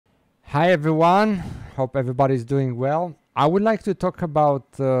Hi everyone, hope everybody's doing well. I would like to talk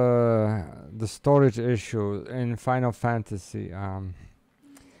about the storage issue in Final Fantasy.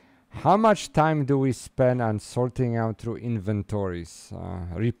 How much time do we spend on sorting out through inventories,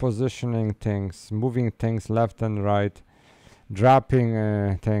 repositioning things, moving things left and right,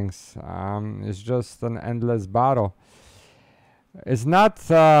 dropping things? It's just an endless battle. It's not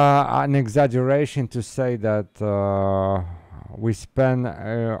an exaggeration to say that we spend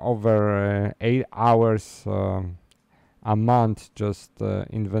over 8 hours a month just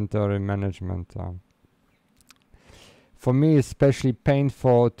inventory management. For me, especially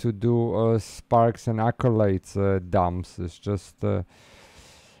painful to do sparks and accolades dumps. It's just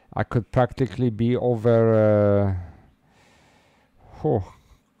I could practically be over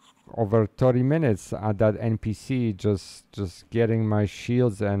over 30 minutes at that NPC just getting my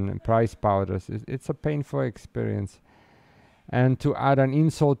shields and price powders. It's a painful experience. And to add an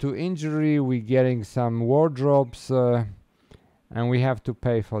insult to injury, we're getting some wardrobes and we have to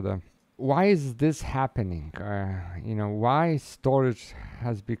pay for them. Why is this happening? Why storage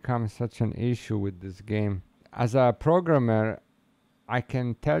has become such an issue with this game? As a programmer, I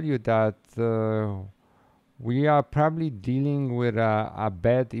can tell you that we are probably dealing with a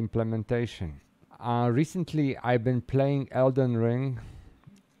bad implementation. Recently, I've been playing Elden Ring,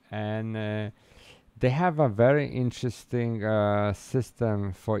 and they have a very interesting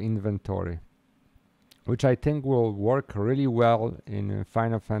system for inventory, which I think will work really well in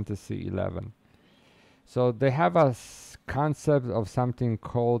Final Fantasy XI. So they have a concept of something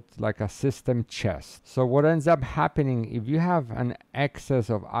called like a system chest. So what ends up happening, if you have an excess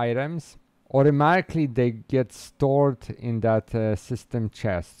of items, automatically they get stored in that system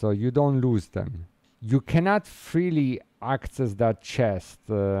chest, so you don't lose them. You cannot freely access that chest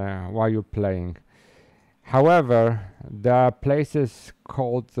while you're playing. However, there are places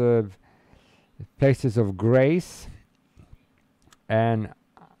called places of grace, and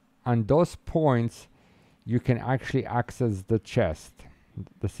on those points you can actually access the chest,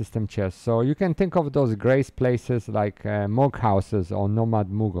 the system chest. So you can think of those grace places like Mog houses or Nomad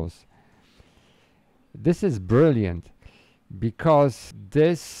Muggles. This is brilliant because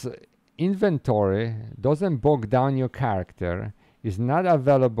this inventory doesn't bog down your character, is not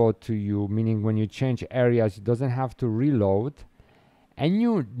available to you, meaning when you change areas it doesn't have to reload, and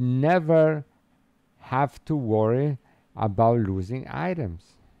you never have to worry about losing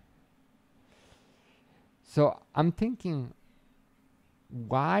items. So I'm thinking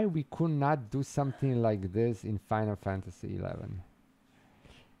why we could not do something like this in Final Fantasy XI.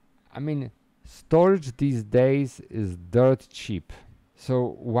 I mean, storage these days is dirt cheap.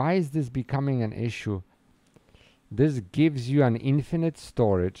 So why is this becoming an issue? This gives you an infinite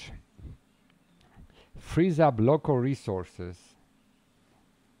storage, frees up local resources,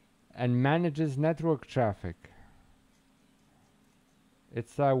 and manages network traffic.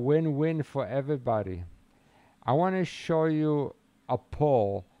 It's a win-win for everybody. I want to show you a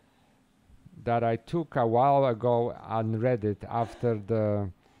poll that I took a while ago on Reddit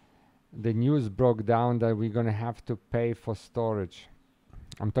after the news broke down that we're going to have to pay for storage.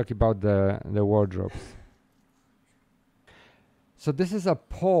 I'm talking about the wardrobes. So this is a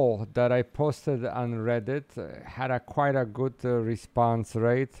poll that I posted on Reddit. Had quite a good response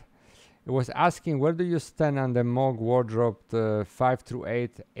rate. It was asking, where do you stand on the Mog wardrobe, the 5 through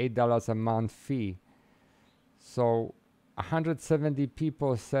 8, $8 a month fee? So 170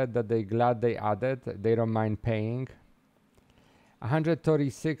 people said that they're glad they added, they don't mind paying.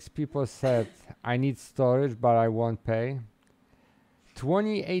 136 people said, I need storage, but I won't pay.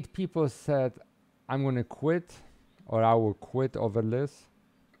 28 people said, I'm going to quit, or I will quit over this.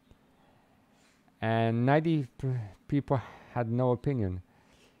 And 90 people had no opinion.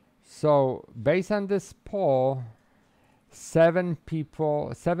 So based on this poll,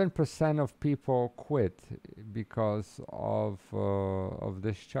 7% of people quit because of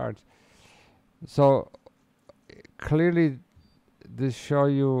this charge. So clearly this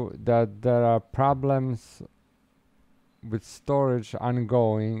shows you that there are problems with storage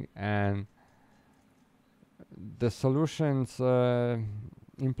ongoing, and the solutions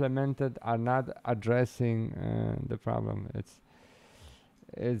implemented are not addressing the problem.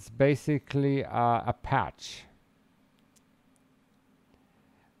 It's basically a patch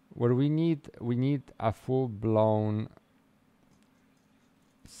where we need a full-blown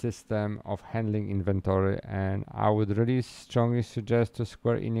system of handling inventory, and I would really strongly suggest to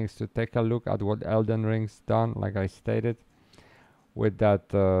Square Enix to take a look at what Elden Ring's done, like I stated, with that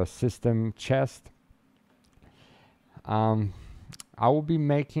system chest. I will be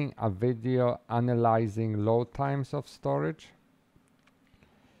making a video analyzing load times of storage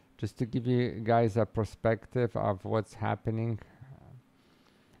just to give you guys a perspective of what's happening.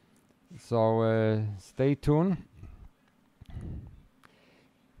 So stay tuned.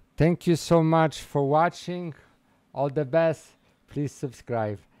 Thank you so much for watching. All the best. Please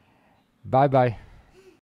subscribe. Bye bye.